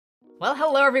Well,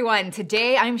 hello everyone.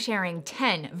 Today I'm sharing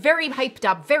 10 very hyped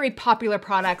up, very popular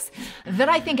products that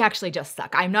I think actually just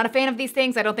suck. I'm not a fan of these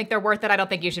things. I don't think they're worth it. I don't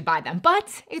think you should buy them,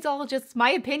 but it's all just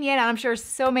my opinion. And I'm sure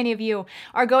so many of you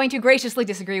are going to graciously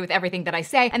disagree with everything that I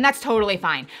say, and that's totally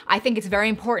fine. I think it's very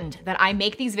important that I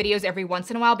make these videos every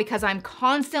once in a while because I'm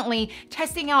constantly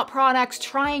testing out products,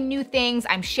 trying new things.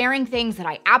 I'm sharing things that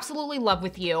I absolutely love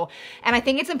with you. And I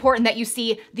think it's important that you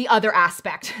see the other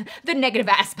aspect, the negative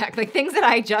aspect, like things that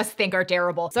I just think are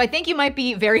terrible. So I think you might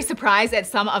be very surprised at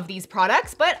some of these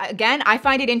products, but again, I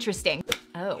find it interesting.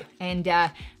 Oh, and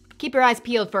keep your eyes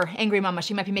peeled for Angry Mama.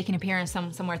 She might be making an appearance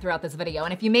somewhere throughout this video.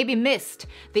 And if you maybe missed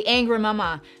the Angry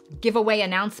Mama giveaway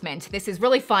announcement, this is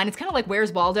really fun. It's kind of like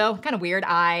Where's Waldo? Kind of weird.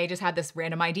 I just had this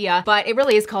random idea, but it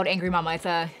really is called Angry Mama. It's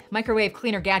a microwave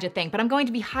cleaner gadget thing, but I'm going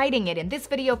to be hiding it in this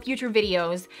video, future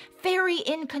videos, very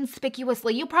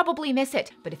inconspicuously. You probably miss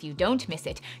it, but if you don't miss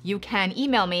it, you can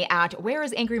email me at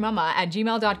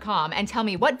whereisangryMama@gmail.com and tell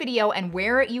me what video and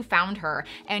where you found her,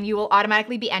 and you will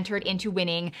automatically be entered into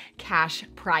winning cash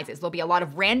prizes. There'll be a lot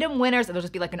of random winners. It'll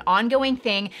just be like an ongoing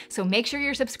thing. So make sure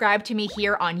you're subscribed to me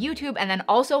here on YouTube, and then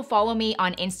also follow me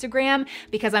on Instagram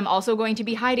because I'm also going to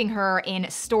be hiding her in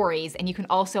stories, and you can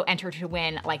also enter to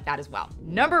win like that as well.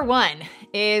 Number one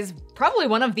is probably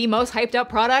one of the most hyped up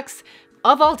products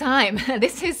of all time.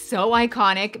 This is so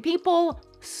iconic. People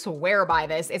swear by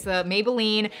this. It's a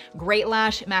Maybelline Great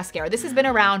Lash Mascara. This has been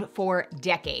around for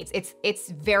decades.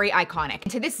 It's very iconic.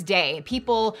 And to this day,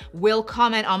 people will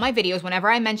comment on my videos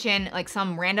whenever I mention like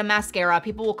some random mascara.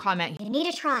 People will comment, "You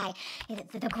need to try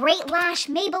the Great Lash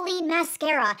Maybelline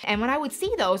Mascara." And when I would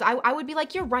see those, I would be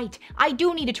like, you're right. I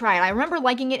do need to try it. I remember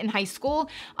liking it in high school,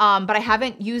 but I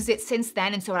haven't used it since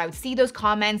then. And so I would see those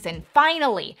comments, and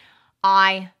finally,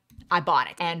 I bought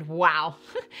it, and wow,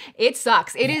 it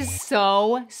sucks. It is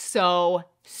so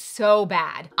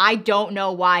bad. I don't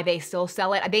know why they still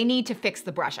sell it. They need to fix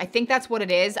the brush. I think that's what it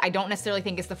is. I don't necessarily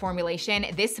think it's the formulation.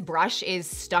 This brush is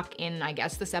stuck in, I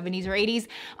guess, the 70s or 80s.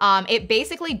 It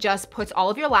basically just puts all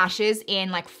of your lashes in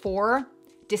like 4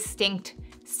 distinct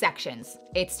sections.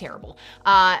 It's terrible.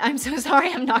 I'm so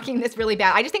sorry I'm knocking this really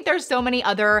bad. I just think there's so many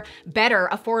other better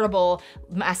affordable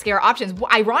mascara options.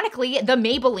 Ironically, the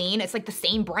Maybelline, it's like the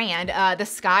same brand, the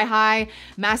Sky High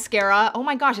mascara. Oh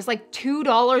my gosh, it's like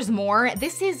 $2 more.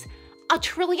 This is a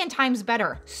trillion times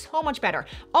better, so much better.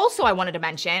 Also, I wanted to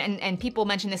mention, and people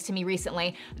mentioned this to me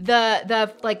recently,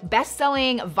 the like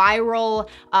best-selling, viral,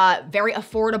 very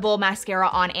affordable mascara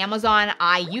on Amazon.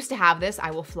 I used to have this.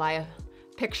 I will fly a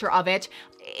picture of it.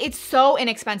 It's so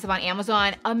inexpensive on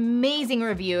Amazon, amazing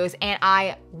reviews, and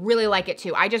I really like it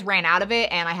too. I just ran out of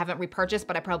it and I haven't repurchased,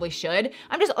 but I probably should.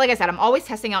 I'm just, like I said, I'm always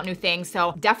testing out new things,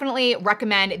 so definitely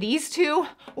recommend these two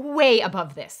way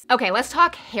above this. Okay, let's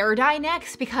talk hair dye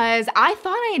next because I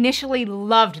thought I initially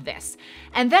loved this.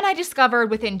 And then I discovered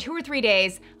within 2 or 3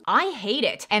 days, I hate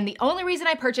it. And the only reason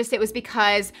I purchased it was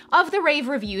because of the rave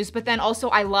reviews, but then also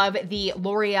I love the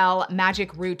L'Oreal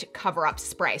Magic Root Cover-Up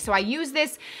Spray. So I use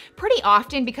this pretty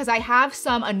often because I have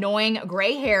some annoying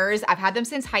gray hairs. I've had them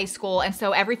since high school, and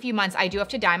so every few months I do have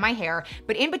to dye my hair.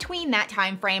 But in between that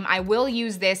time frame, I will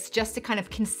use this just to kind of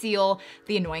conceal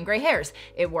the annoying gray hairs.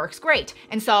 It works great.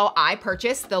 And so I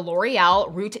purchased the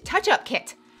L'Oreal Root Touch-Up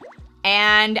Kit.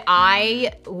 And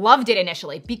I loved it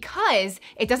initially because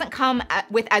it doesn't come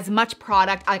with as much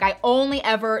product. Like I only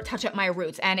ever touch up my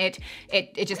roots, and it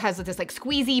just has this like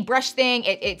squeezy brush thing.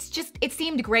 It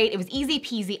seemed great. It was easy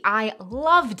peasy. I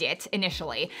loved it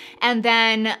initially. And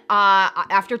then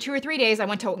after 2 or 3 days, I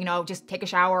went to, just take a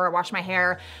shower, wash my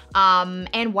hair.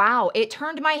 And wow, it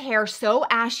turned my hair so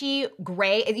ashy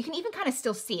gray. You can even kind of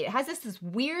still see it. It has this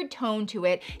weird tone to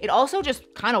it. It also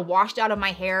just kind of washed out of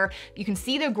my hair. You can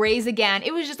see the grays again.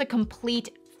 It was just a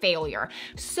complete failure.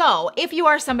 So if you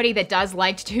are somebody that does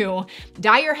like to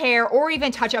dye your hair or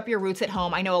even touch up your roots at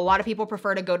home, I know a lot of people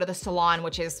prefer to go to the salon,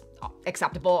 which is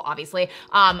acceptable, obviously.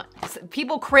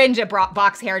 People cringe at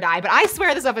box hair dye, but I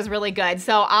swear this stuff is really good.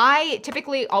 So I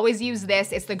typically always use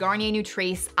this. It's the Garnier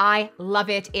Nutrice. I love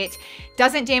it. It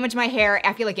doesn't damage my hair.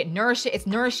 I feel like it's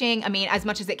nourishing, I mean, as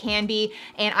much as it can be.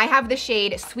 And I have the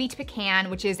shade Sweet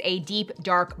Pecan, which is a deep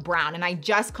dark brown, and I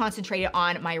just concentrated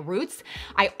on my roots.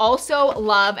 I also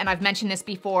love, and I've mentioned this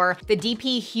before, the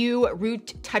DP Hue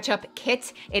Root Touch-Up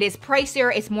Kit. It is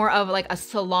pricier. It's more of like a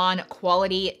salon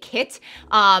quality kit,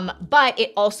 but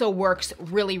it also works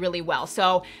really, really well.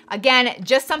 So again,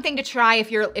 just something to try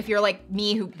if you're like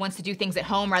me who wants to do things at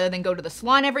home rather than go to the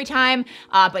salon every time,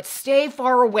 but stay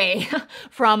far away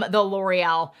from the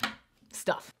L'Oreal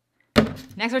stuff.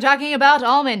 Next, we're talking about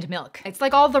almond milk. It's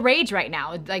like all the rage right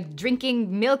now, like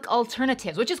drinking milk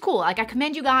alternatives, which is cool. Like, I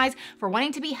commend you guys for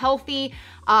wanting to be healthy.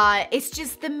 It's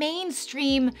just the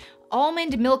mainstream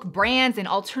almond milk brands and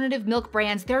alternative milk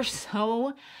brands, they're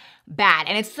so bad.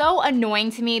 And it's so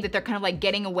annoying to me that they're kind of like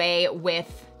getting away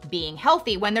with being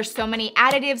healthy when there's so many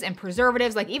additives and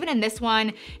preservatives. Like even in this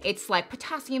one, it's like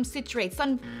potassium citrate,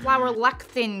 sunflower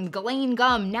lecithin, galane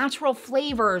gum, natural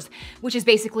flavors, which is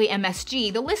basically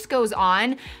MSG. The list goes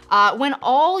on, when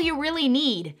all you really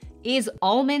need is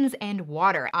almonds and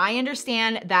water. I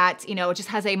understand that, you know, it just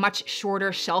has a much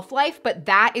shorter shelf life, but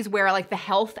that is where like the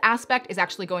health aspect is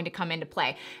actually going to come into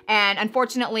play. And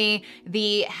unfortunately,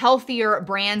 the healthier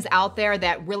brands out there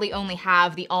that really only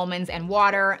have the almonds and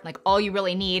water, like all you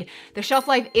really need, the shelf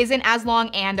life isn't as long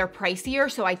and they're pricier,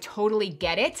 so I totally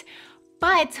get it.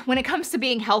 But when it comes to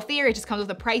being healthier, it just comes with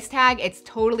a price tag. It's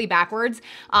totally backwards.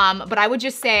 But I would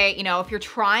just say, you know, if you're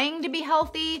trying to be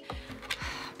healthy,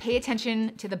 pay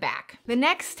attention to the back. The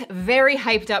next very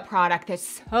hyped up product that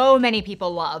so many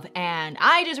people love, and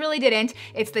I just really didn't,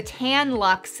 it's the Tan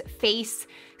Luxe Face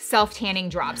Self-Tanning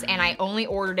Drops. And I only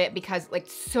ordered it because like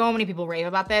so many people rave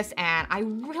about this, and I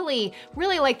really,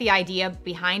 really like the idea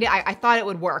behind it. I thought it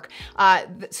would work.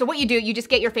 So what you do, you just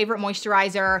get your favorite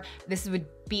moisturizer. This would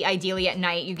be ideally at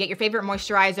night. You get your favorite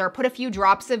moisturizer, put a few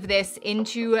drops of this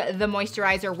into the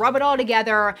moisturizer, rub it all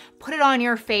together, put it on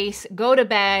your face, go to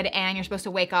bed, and you're supposed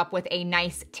to wake up with a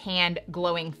nice tanned,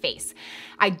 glowing face.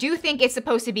 I do think it's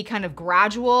supposed to be kind of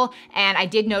gradual, and I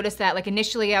did notice that like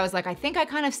initially I was like, I think I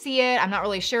kind of see it, I'm not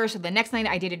really sure, so the next night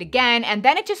I did it again, and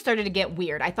then it just started to get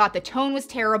weird. I thought the tone was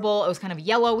terrible, it was kind of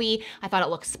yellowy, I thought it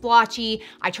looked splotchy.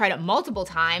 I tried it multiple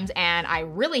times, and I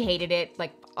really hated it,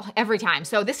 like every time.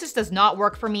 So this just does not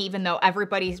work for me, even though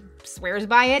everybody swears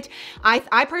by it.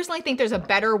 I personally think there's a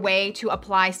better way to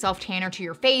apply self-tanner to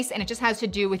your face, and it just has to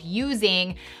do with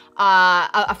using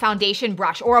a foundation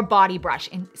brush or a body brush.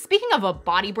 And speaking of a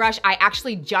body brush, I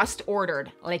actually just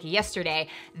ordered, like yesterday,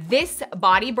 this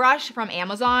body brush from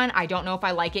Amazon. I don't know if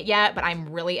I like it yet, but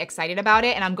I'm really excited about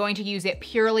it, and I'm going to use it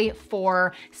purely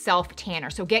for self-tanner.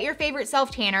 So get your favorite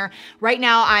self-tanner. Right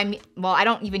now, I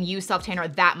don't even use self-tanner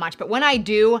that much, but when I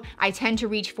do, I tend to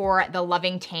reach for the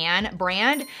Loving Tan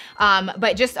brand,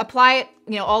 but just apply it,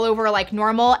 you know, all over like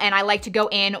normal. And I like to go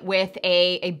in with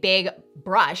a big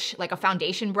brush, like a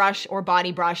foundation brush or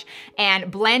body brush,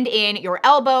 and blend in your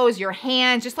elbows, your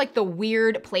hands, just like the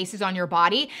weird places on your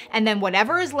body. And then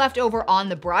whatever is left over on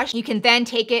the brush, you can then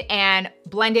take it and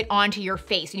blend it onto your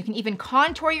face. And you can even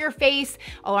contour your face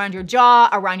around your jaw,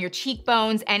 around your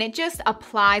cheekbones, and it just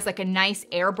applies like a nice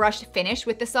airbrush finish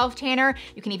with the self-tanner.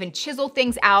 You can even chisel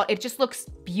things out. It just looks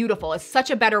beautiful. It's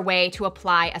such a better way to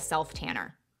apply a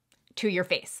self-tanner to your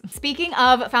face. Speaking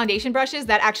of foundation brushes,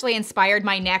 that actually inspired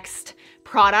my next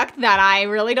product that I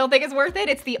really don't think is worth it.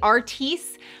 It's the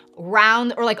Artis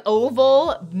round or like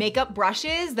oval makeup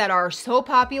brushes that are so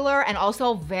popular and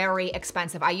also very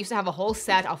expensive. I used to have a whole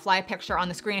set. I'll fly a picture on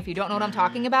the screen if you don't know what I'm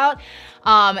talking about.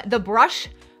 The brush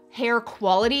hair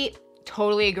quality,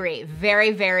 totally agree.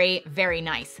 Very, very, very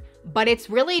nice. But it's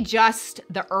really just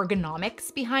the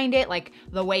ergonomics behind it, like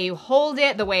the way you hold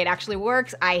it, the way it actually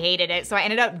works. I hated it, so I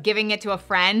ended up giving it to a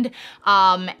friend.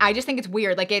 I just think it's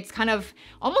weird. Like it's kind of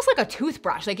almost like a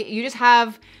toothbrush. Like you just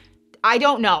have, I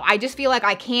don't know. I just feel like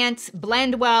I can't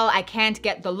blend well. I can't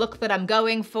get the look that I'm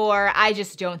going for. I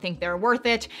just don't think they're worth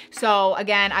it. So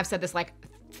again, I've said this like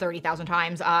 30,000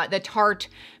 times. The Tarte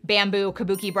Bamboo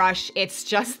Kabuki brush, it's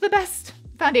just the best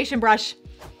foundation brush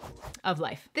of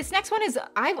life. This next one is,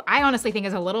 I honestly think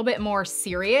is a little bit more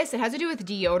serious. It has to do with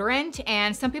deodorant,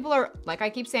 and some people are, like I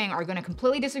keep saying, are gonna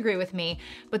completely disagree with me,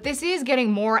 but this is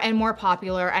getting more and more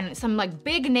popular, and some like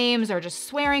big names are just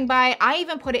swearing by it. I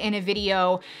even put it in a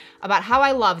video about how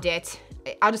I loved it.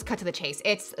 I'll just cut to the chase.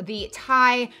 It's the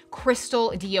Thai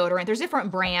Crystal deodorant. There's different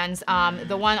brands.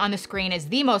 The one on the screen is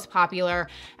the most popular,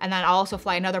 and then I'll also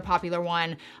fly another popular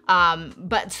one.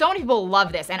 But so many people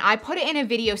love this, and I put it in a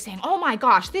video saying, oh my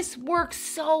gosh, this works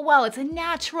so well. It's a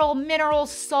natural mineral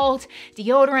salt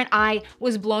deodorant. I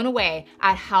was blown away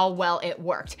at how well it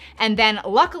worked. And then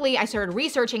luckily I started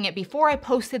researching it before I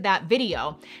posted that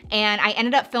video, and I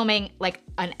ended up filming like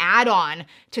an add-on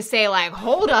to say like,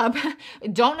 hold up,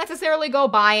 don't necessarily go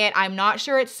buy it. I'm not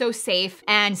sure it's so safe.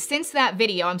 And since that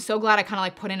video, I'm so glad I kind of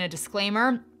like put in a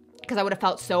disclaimer, because I would have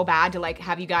felt so bad to like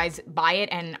have you guys buy it,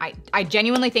 and I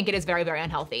genuinely think it is very, very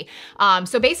unhealthy.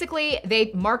 So basically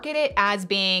they market it as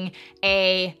being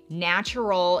a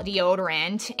natural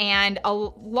deodorant, and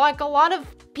like a lot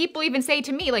of people even say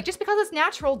to me, like, just because it's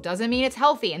natural doesn't mean it's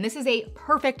healthy. And this is a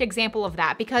perfect example of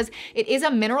that, because it is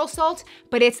a mineral salt,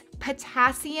 but it's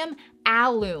potassium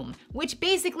alum, which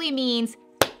basically means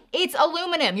it's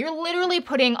aluminum. You're literally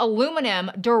putting aluminum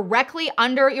directly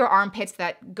under your armpits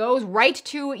that goes right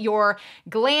to your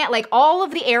gland, like all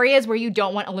of the areas where you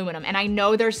don't want aluminum. And I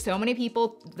know there's so many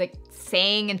people like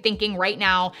saying and thinking right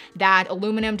now that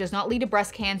aluminum does not lead to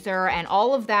breast cancer and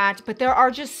all of that, but there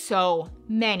are just so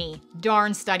many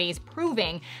darn studies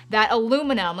proving that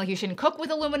aluminum, like you shouldn't cook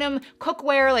with aluminum,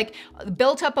 cookware, like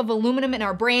built up of aluminum in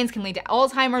our brains can lead to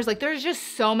Alzheimer's. Like there's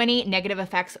just so many negative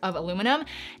effects of aluminum,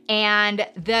 and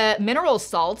the mineral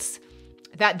salts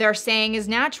that they're saying is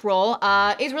natural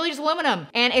is really just aluminum.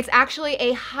 And it's actually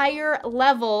a higher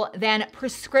level than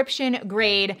prescription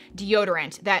grade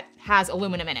deodorant that has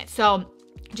aluminum in it. So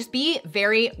just be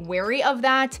very wary of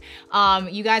that.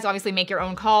 You guys obviously make your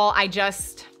own call. I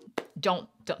just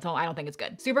I don't think it's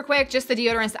good. Super quick, just the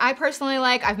deodorants I personally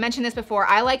like. I've mentioned this before.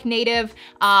 I like Native.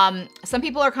 Some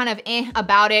people are kind of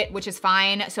about it, which is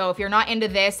fine. So if you're not into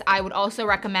this, I would also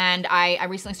recommend, I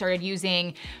recently started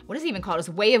using, what is it even called? It's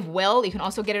Way of Will. You can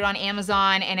also get it on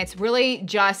Amazon, and it's really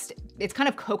just, it's kind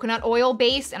of coconut oil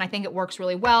based, and I think it works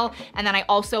really well. And then I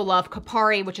also love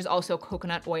Kapari, which is also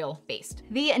coconut oil based.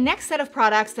 The next set of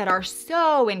products that are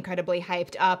so incredibly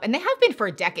hyped up, and they have been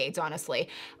for decades, honestly,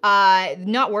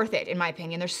 not worth it in my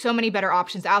opinion. There's so many better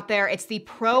options out there. It's the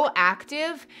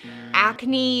Proactive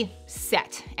Acne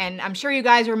Set. And I'm sure you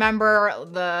guys remember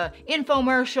the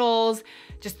infomercials,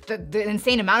 just the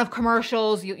insane amount of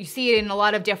commercials. You see it in a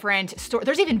lot of different stores.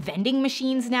 There's even vending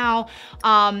machines now.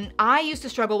 I used to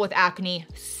struggle with acne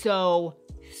so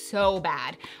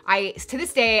bad. To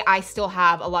this day, I still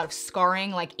have a lot of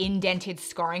scarring, like indented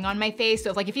scarring on my face.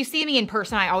 So like if you see me in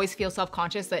person, I always feel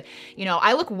self-conscious that, you know,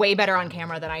 I look way better on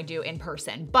camera than I do in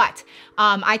person. But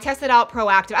I tested out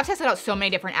Proactive. I've tested out so many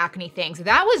different acne things.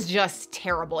 That was just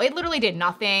terrible. It literally did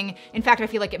nothing. In fact, I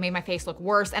feel like it made my face look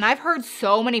worse. And I've heard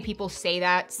so many people say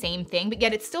that same thing, but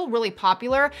yet it's still really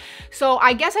popular. So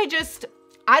I guess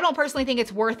I don't personally think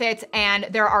it's worth it. And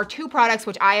there are two products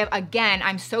which I have, again,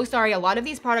 I'm so sorry. A lot of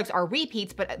these products are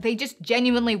repeats, but they just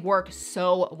genuinely work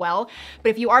so well. But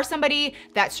if you are somebody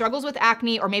that struggles with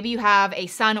acne, or maybe you have a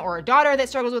son or a daughter that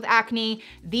struggles with acne,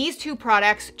 these two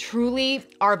products truly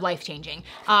are life-changing.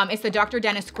 It's the Dr.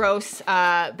 Dennis Gross,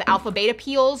 the Alpha Beta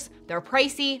Peels. They're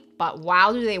pricey, but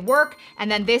wow, do they work.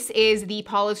 And then this is the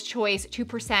Paula's Choice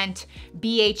 2%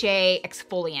 BHA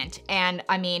exfoliant. And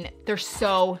I mean, they're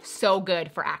so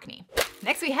good for acne.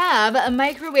 Next we have a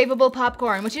microwavable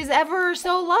popcorn, which is ever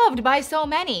so loved by so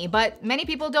many, but many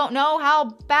people don't know how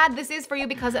bad this is for you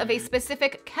because of a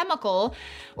specific chemical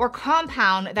or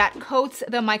compound that coats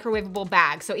the microwavable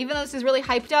bag. So even though this is really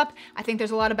hyped up, I think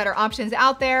there's a lot of better options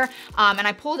out there. And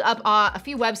I pulled up a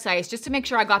few websites just to make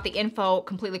sure I got the info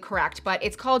completely correct, but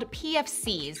it's called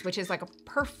PFCs, which is like a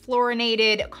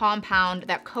perfluorinated compound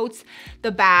that coats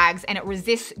the bags and it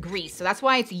resists grease. So that's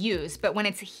why it's used. But when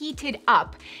it's heated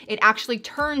up, it actually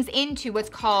turns into what's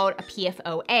called a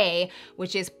PFOA,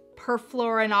 which is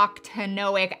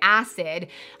perfluorooctanoic acid,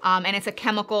 and it's a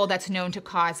chemical that's known to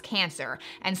cause cancer.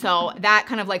 And so that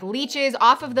kind of like leaches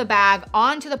off of the bag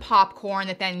onto the popcorn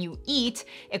that then you eat.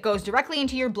 It goes directly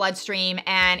into your bloodstream,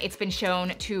 and it's been shown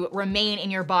to remain in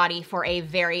your body for a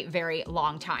very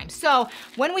long time. So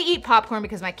when we eat popcorn,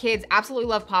 because my kids absolutely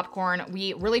love popcorn,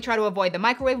 we really try to avoid the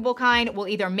microwavable kind. We'll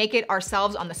either make it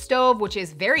ourselves on the stove, which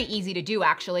is very easy to do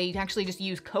actually. You can actually just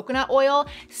use coconut oil,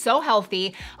 so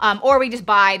healthy, or we just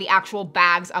buy the actual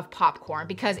bags of popcorn,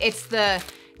 because it's the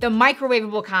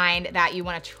microwavable kind that you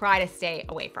want to try to stay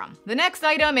away from. The next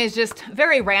item is just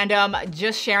very random,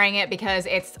 just sharing it because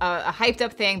it's a hyped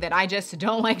up thing that I just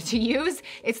don't like to use.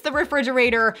 It's the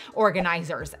refrigerator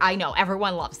organizers. I know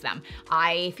everyone loves them.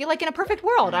 I feel like in a perfect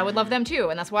world, I would love them too,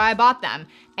 and that's why I bought them.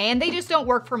 And they just don't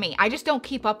work for me. I just don't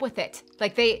keep up with it.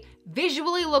 Like, they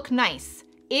visually look nice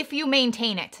if you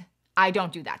maintain it. I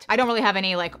don't do that. I don't really have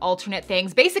any like alternate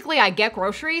things. Basically, I get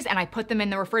groceries and I put them in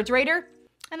the refrigerator,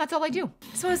 and that's all I do.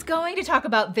 So I was going to talk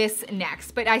about this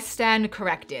next, but I stand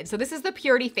corrected. So this is the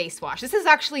Purity Face Wash. This is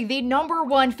actually the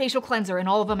 #1 facial cleanser in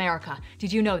all of America.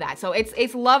 Did you know that? So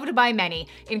it's loved by many,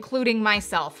 including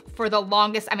myself, for the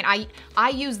longest. I mean, I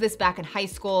used this back in high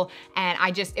school, and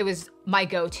it was my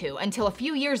go-to until a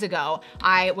few years ago.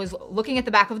 I was looking at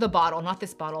the back of the bottle, not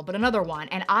this bottle, but another one,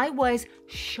 and I was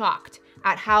shocked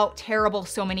at how terrible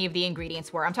so many of the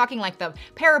ingredients were. I'm talking like the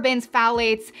parabens,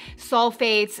 phthalates,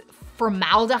 sulfates,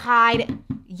 formaldehyde.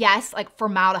 Yes, like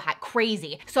formaldehyde,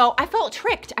 crazy. So I felt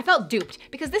tricked, I felt duped,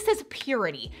 because this is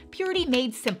Purity. Purity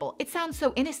made simple. It sounds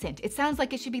so innocent. It sounds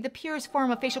like it should be the purest form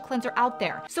of facial cleanser out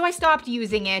there. So I stopped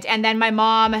using it, and then my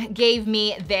mom gave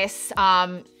me this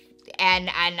and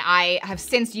I have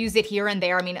since used it here and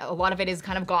there. I mean, a lot of it is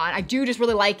kind of gone. I do just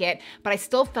really like it, but I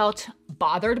still felt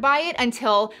bothered by it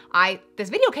until this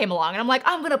video came along, and I'm like,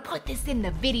 I'm gonna put this in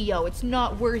the video. It's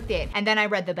not worth it. And then I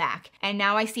read the back, and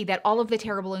now I see that all of the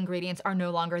terrible ingredients are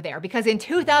no longer there, because in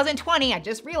 2020, I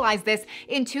just realized this,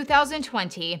 in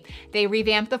 2020, they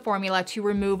revamped the formula to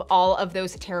remove all of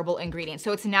those terrible ingredients.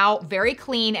 So it's now very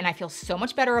clean, and I feel so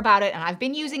much better about it, and I've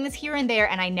been using this here and there,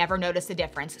 and I never noticed a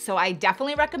difference. So I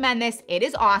definitely recommend this. It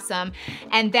is awesome.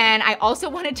 And then I also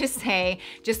wanted to say,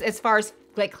 just as far as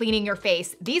like cleaning your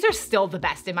face, these are still the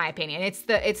best in my opinion.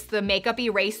 It's the makeup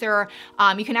eraser.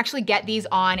 You can actually get these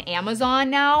on Amazon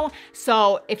now.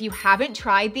 So if you haven't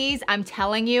tried these, I'm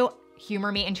telling you,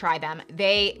 humor me and try them.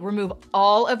 They remove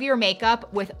all of your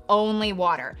makeup with only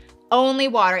water. Only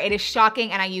water. It is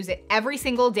shocking, and I use it every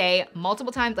single day,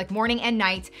 multiple times, like morning and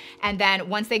night. And then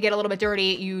once they get a little bit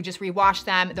dirty, you just rewash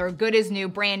them. They're good as new,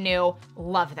 brand new.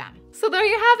 Love them. So there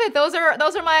you have it. Those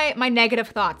are my negative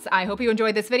thoughts. I hope you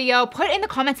enjoyed this video. Put in the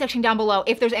comment section down below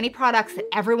if there's any products that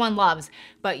everyone loves,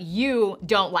 but you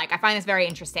don't like. I find this very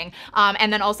interesting.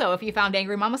 And then also, if you found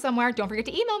Angry Mama somewhere, don't forget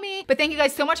to email me. But thank you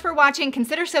guys so much for watching.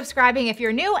 Consider subscribing if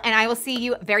you're new, and I will see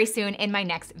you very soon in my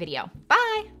next video. Bye.